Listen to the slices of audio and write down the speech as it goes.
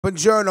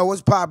Buongiorno,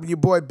 what's poppin'? Your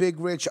boy Big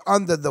Rich,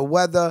 under the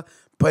weather,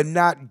 but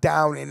not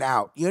down and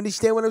out. You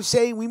understand what I'm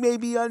saying? We may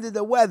be under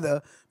the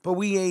weather, but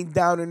we ain't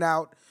down and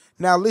out.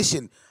 Now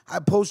listen, I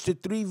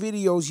posted 3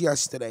 videos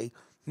yesterday.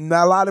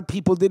 Now, a lot of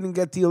people didn't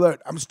get the alert.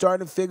 I'm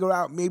starting to figure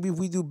out maybe if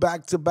we do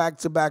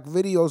back-to-back-to-back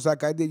videos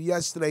like I did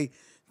yesterday,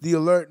 the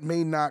alert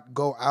may not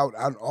go out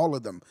on all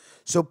of them.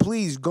 So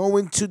please go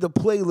into the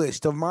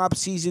playlist of Mob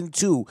Season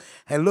 2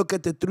 and look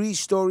at the 3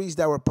 stories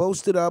that were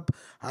posted up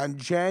on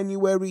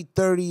January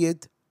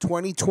 30th,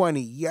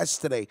 2020,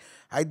 yesterday.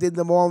 I did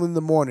them all in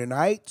the morning, all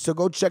right? So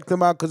go check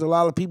them out because a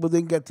lot of people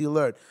didn't get the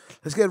alert.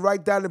 Let's get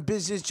right down to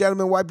business.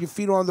 Gentlemen, wipe your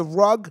feet on the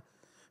rug.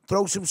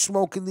 Throw some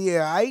smoke in the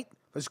air, all right?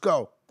 Let's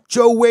go.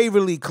 Joe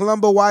Waverly,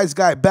 Colombo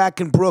Wiseguy, back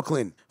in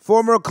Brooklyn.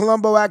 Former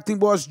Colombo acting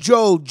boss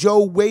Joe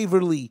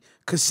Waverly,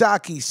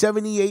 Cacace,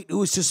 78,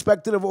 who is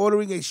suspected of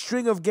ordering a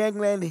string of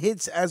gangland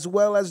hits as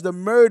well as the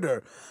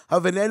murder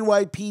of an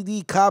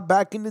NYPD cop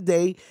back in the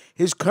day,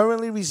 is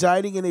currently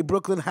residing in a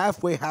Brooklyn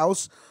halfway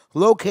house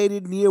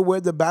located near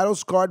where the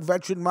battle-scarred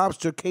veteran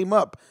mobster came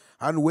up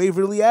on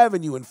Waverly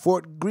Avenue in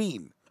Fort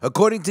Greene.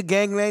 According to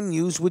Gangland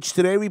News, which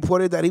today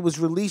reported that he was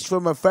released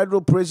from a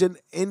federal prison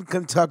in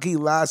Kentucky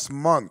last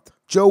month.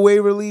 Joe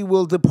Waverly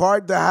will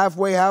depart the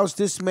halfway house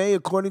this May,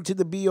 according to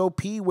the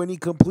BOP, when he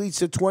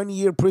completes a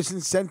 20-year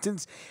prison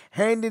sentence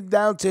handed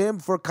down to him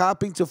for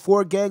copping to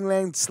 4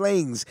 gangland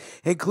slayings,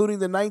 including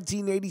the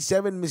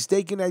 1987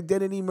 mistaken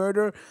identity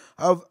murder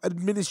of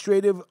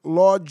administrative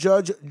law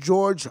judge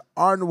George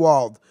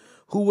Arnwald,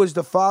 who was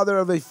the father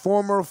of a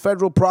former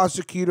federal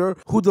prosecutor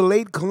who the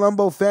late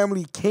Colombo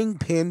family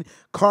kingpin,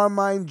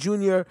 Carmine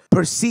Jr.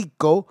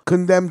 Persico,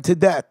 condemned to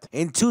death.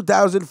 In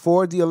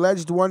 2004, the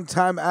alleged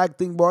one-time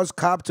acting boss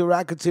copped to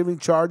racketeering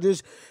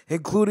charges,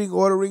 including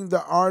ordering the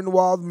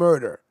Arnwald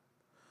murder.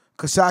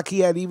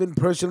 Cacace had even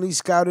personally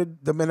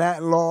scouted the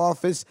Manhattan law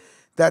office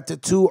that the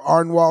two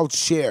Arnwalds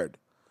shared.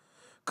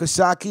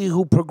 Cacace,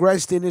 who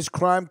progressed in his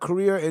crime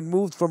career and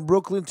moved from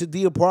Brooklyn to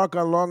Deer Park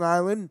on Long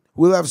Island,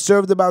 will have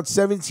served about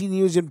 17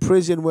 years in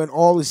prison when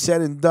all is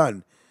said and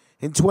done.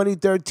 In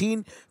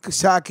 2013,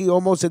 Cacace,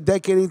 almost a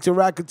decade into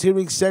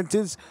racketeering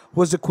sentence,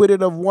 was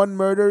acquitted of 1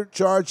 murder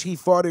charge he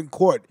fought in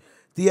court,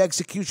 the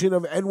execution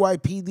of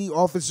NYPD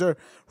officer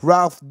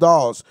Ralph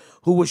Dawes,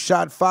 who was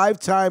shot 5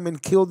 times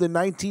and killed in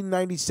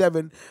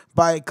 1997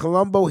 by a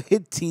Colombo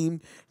hit team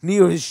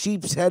near his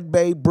Sheepshead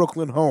Bay,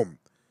 Brooklyn home.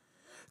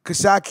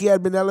 Cacace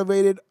had been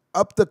elevated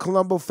up the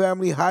Colombo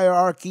family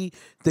hierarchy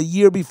the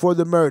year before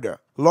the murder.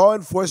 Law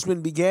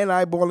enforcement began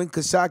eyeballing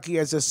Cacace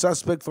as a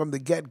suspect from the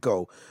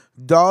get-go.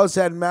 Dawes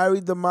had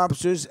married the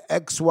mobster's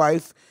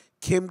ex-wife,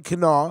 Kim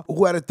Knaw,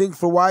 who had a thing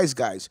for wise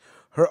guys.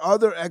 Her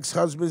other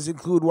ex-husbands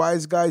include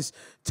Wiseguy's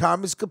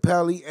Thomas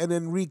Capelli and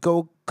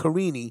Enrico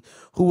Carini,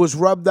 who was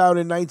rubbed out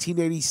in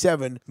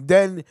 1987.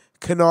 Then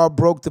Knaw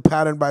broke the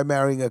pattern by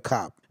marrying a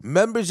cop.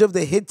 Members of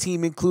the hit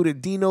team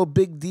included Dino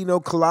Big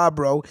Dino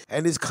Calabro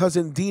and his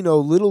cousin Dino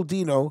Little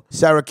Dino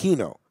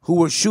Saracino, who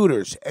were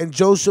shooters, and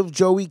Joseph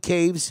Joey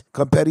Caves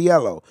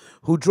Camperiello,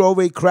 who drove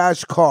a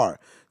crashed car.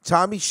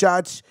 Tommy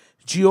Schatz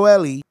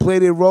Gioeli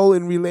played a role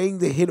in relaying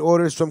the hit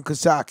orders from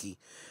Cacace.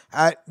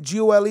 At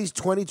Gioeli's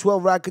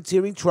 2012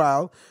 racketeering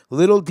trial,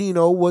 Little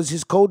Dino was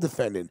his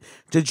co-defendant.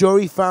 The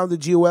jury found that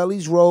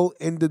Gioeli's role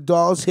in the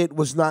Dawes hit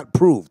was not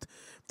proved.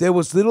 There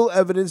was little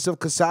evidence of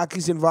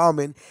Cacace's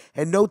involvement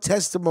and no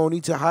testimony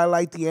to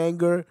highlight the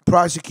anger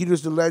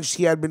prosecutors alleged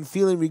he had been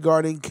feeling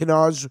regarding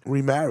Knaw's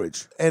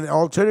remarriage. An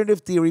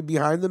alternative theory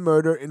behind the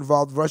murder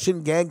involved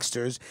Russian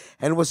gangsters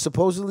and was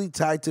supposedly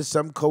tied to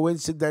some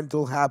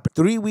coincidental happening.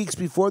 3 weeks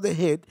before the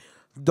hit,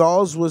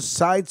 Dawes was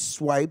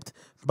sideswiped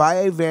by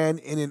a van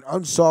in an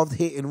unsolved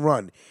hit and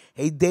run.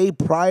 A day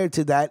prior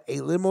to that,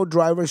 a limo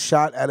driver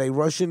shot at a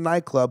Russian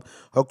nightclub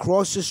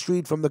across the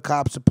street from the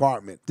cop's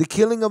apartment. The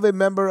killing of a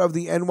member of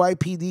the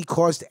NYPD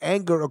caused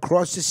anger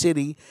across the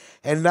city,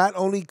 and not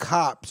only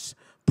cops.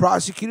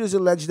 Prosecutors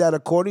allege that,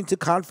 according to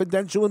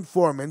confidential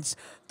informants,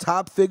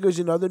 top figures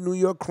in other New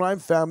York crime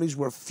families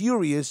were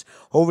furious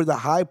over the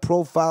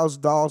high-profile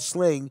Dawes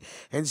slaying,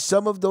 and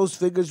some of those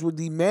figures were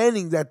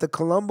demanding that the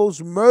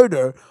Colombos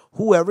murder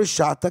whoever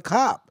shot the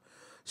cop.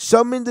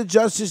 Some in the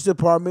Justice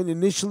Department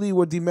initially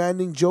were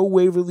demanding Joe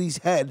Waverly's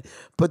head,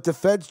 but the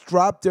feds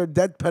dropped their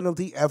death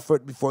penalty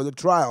effort before the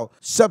trial,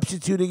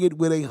 substituting it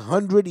with a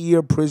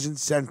 100-year prison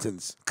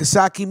sentence.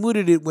 Cacace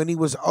mooted it when he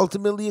was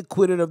ultimately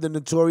acquitted of the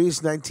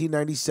notorious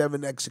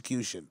 1997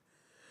 execution.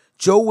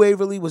 Joe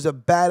Waverly was a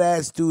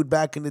badass dude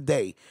back in the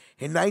day.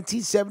 In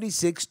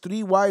 1976,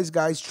 3 wise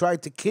guys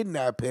tried to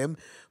kidnap him,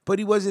 but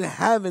he wasn't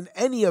having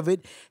any of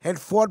it and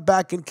fought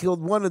back and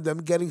killed one of them,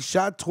 getting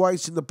shot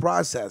twice in the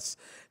process.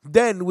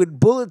 Then, with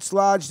bullets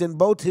lodged in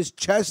both his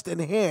chest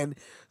and hand,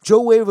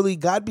 Joe Waverly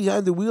got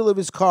behind the wheel of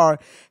his car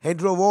and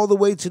drove all the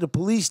way to the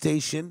police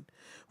station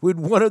with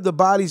one of the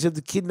bodies of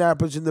the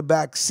kidnappers in the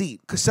back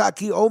seat.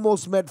 Cacace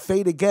almost met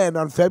fate again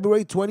on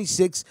February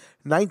 26,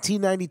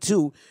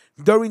 1992,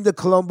 during the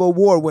Colombo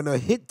War, when a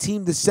hit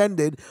team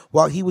descended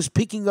while he was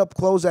picking up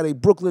clothes at a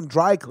Brooklyn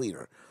dry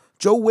cleaner.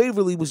 Joe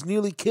Waverly was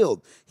nearly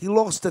killed. He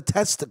lost a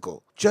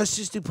testicle.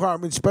 Justice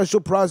Department Special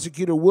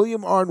Prosecutor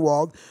William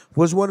Arnwald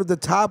was one of the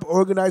top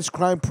organized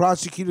crime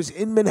prosecutors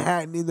in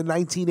Manhattan in the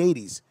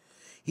 1980s.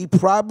 He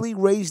probably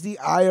raised the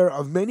ire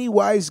of many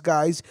wise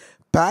guys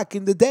back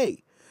in the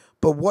day.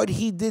 But what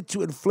he did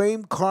to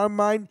inflame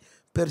Carmine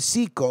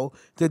Persico,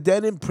 the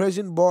then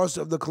imprisoned boss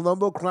of the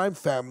Colombo crime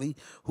family,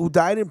 who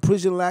died in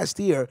prison last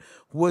year,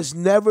 was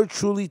never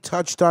truly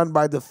touched on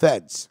by the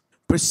feds.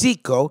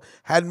 Persico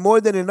had more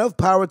than enough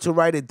power to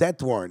write a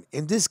death warrant.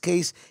 In this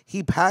case,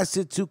 he passed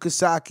it to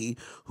Cacace,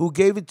 who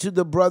gave it to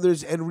the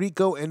brothers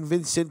Enrico and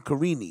Vincent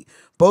Carini,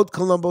 both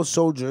Colombo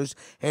soldiers,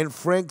 and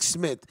Frank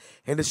Smith,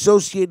 an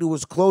associate who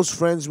was close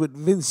friends with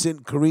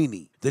Vincent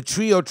Carini. The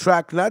trio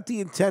tracked not the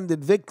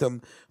intended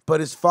victim, but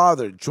his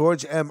father,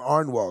 George M.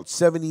 Arnwald,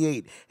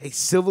 78, a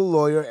civil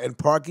lawyer and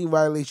parking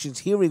violations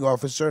hearing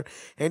officer,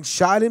 and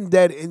shot him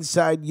dead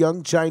inside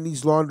Young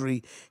Chinese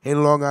Laundry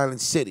in Long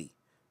Island City,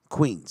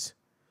 Queens.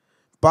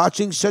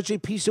 Botching such a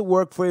piece of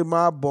work for a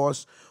mob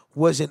boss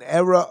was an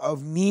error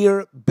of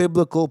near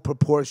biblical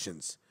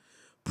proportions.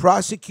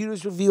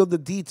 Prosecutors revealed the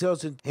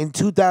details in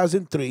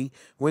 2003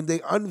 when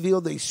they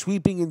unveiled a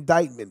sweeping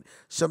indictment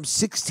some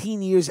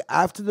 16 years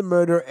after the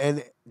murder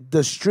and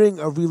the string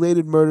of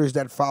related murders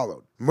that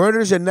followed.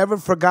 Murders are never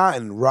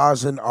forgotten,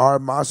 Roslyn R.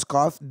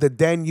 Moskoff, the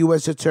then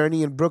U.S.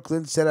 attorney in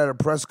Brooklyn, said at a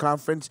press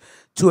conference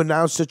to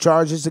announce the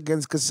charges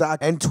against Cacace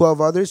and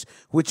 12 others,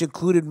 which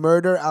included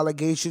murder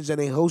allegations and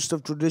a host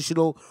of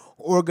traditional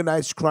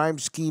organized crime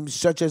schemes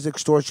such as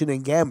extortion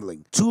and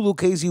gambling. 2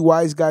 Lucchese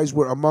wise guys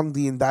were among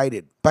the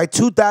indicted. By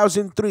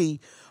 2003,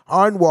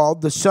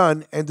 Arnwald, the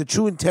son, and the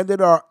true intended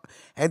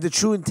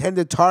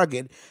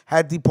target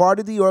had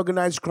departed the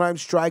organized crime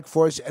strike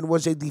force and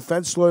was a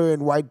defense lawyer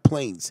in White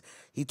Plains.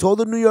 He told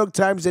the New York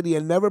Times that he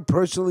had never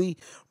personally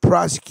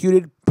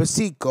prosecuted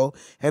Persico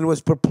and was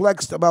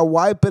perplexed about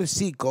why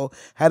Persico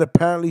had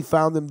apparently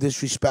found him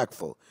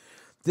disrespectful.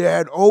 There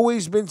had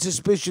always been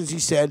suspicions, he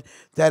said,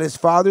 that his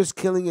father's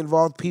killing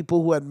involved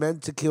people who had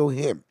meant to kill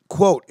him.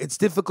 Quote, "It's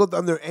difficult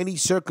under any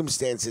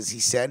circumstances," he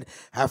said,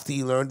 after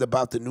he learned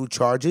about the new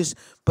charges,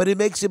 "but it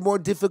makes it more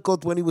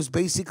difficult when he was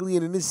basically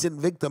an innocent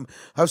victim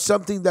of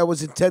something that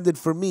was intended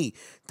for me.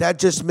 That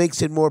just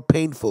makes it more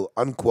painful,"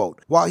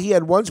 unquote. While he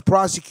had once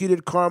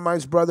prosecuted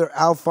Carmine's brother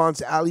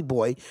Alphonse Alley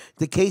Boy,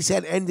 the case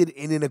had ended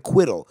in an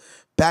acquittal.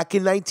 Back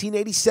in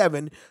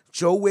 1987,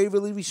 Joe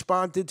Waverly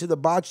responded to the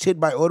botched hit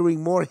by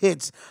ordering more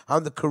hits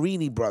on the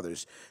Carini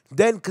brothers.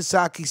 Then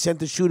Cacace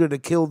sent a shooter to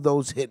kill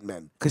those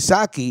hitmen.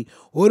 Cacace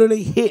ordered a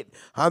hit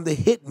on the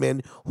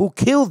hitman who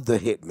killed the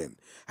hitman.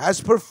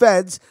 As per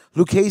feds,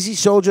 Lucchese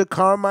soldier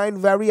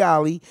Carmine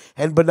Variali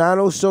and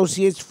Bonanno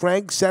associates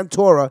Frank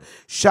Santora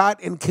shot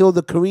and killed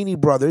the Carini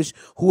brothers,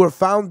 who were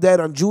found dead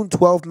on June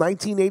 12,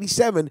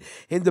 1987,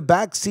 in the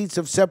back seats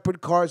of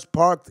separate cars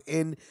parked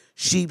in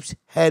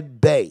Sheepshead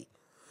Bay.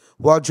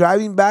 While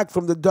driving back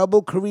from the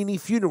double Carini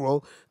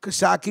funeral,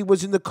 Cacace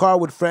was in the car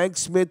with Frank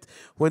Smith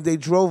when they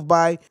drove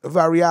by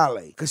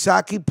Variale.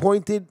 Cacace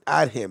pointed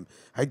at him,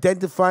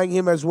 identifying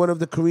him as one of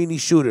the Carini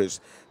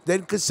shooters.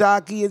 Then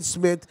Cacace and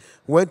Smith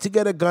went to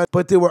get a gun,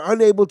 but they were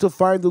unable to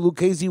find the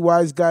Lucchese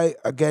wise guy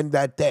again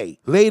that day.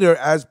 Later,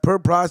 as per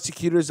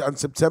prosecutors, on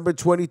September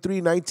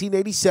 23,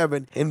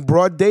 1987, in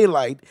broad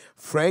daylight,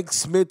 Frank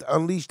Smith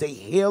unleashed a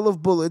hail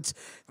of bullets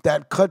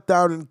that cut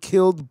down and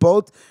killed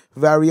both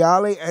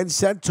Variale and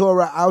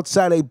Santora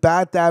outside a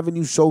Bath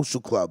Avenue social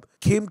club.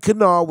 Kim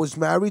Canal was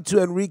married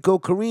to Enrico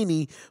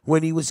Carini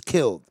when he was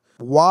killed.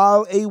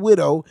 While a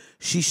widow,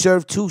 she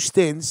served 2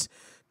 stints.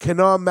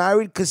 Canal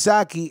married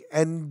Cacace,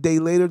 and they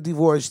later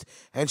divorced,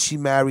 and she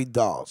married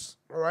Dolls.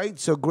 All right,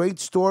 so great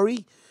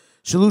story.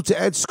 Salute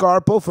to Ed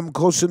Scarpo from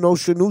Cosa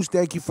Nostra News.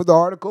 Thank you for the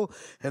article.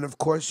 And, of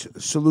course,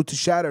 salute to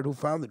Shattered, who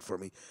found it for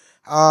me.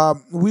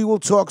 We will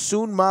talk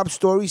soon. Mob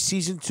Stories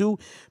Season 2.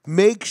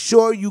 Make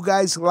sure you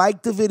guys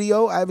like the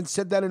video. I haven't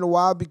said that in a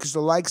while because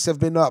the likes have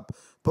been up.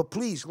 But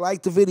please,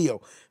 like the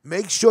video.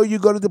 Make sure you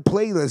go to the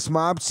playlist,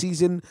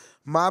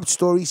 Mob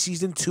Story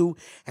Season 2,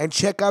 and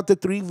check out the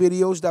 3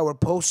 videos that were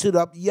posted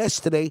up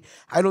yesterday.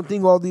 I don't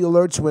think all the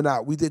alerts went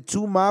out. We did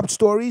 2 mob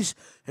stories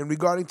in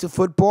regarding to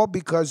football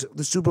because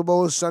the Super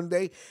Bowl is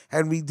Sunday,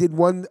 and we did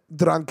 1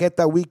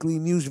 Dranqueta Weekly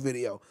News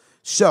video.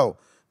 So,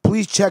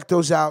 please check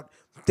those out.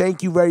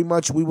 Thank you very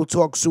much. We will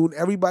talk soon.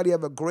 Everybody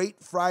have a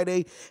great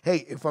Friday.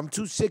 Hey, if I'm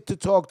too sick to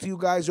talk to you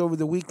guys over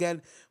the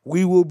weekend,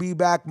 we will be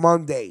back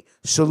Monday.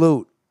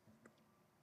 Salute.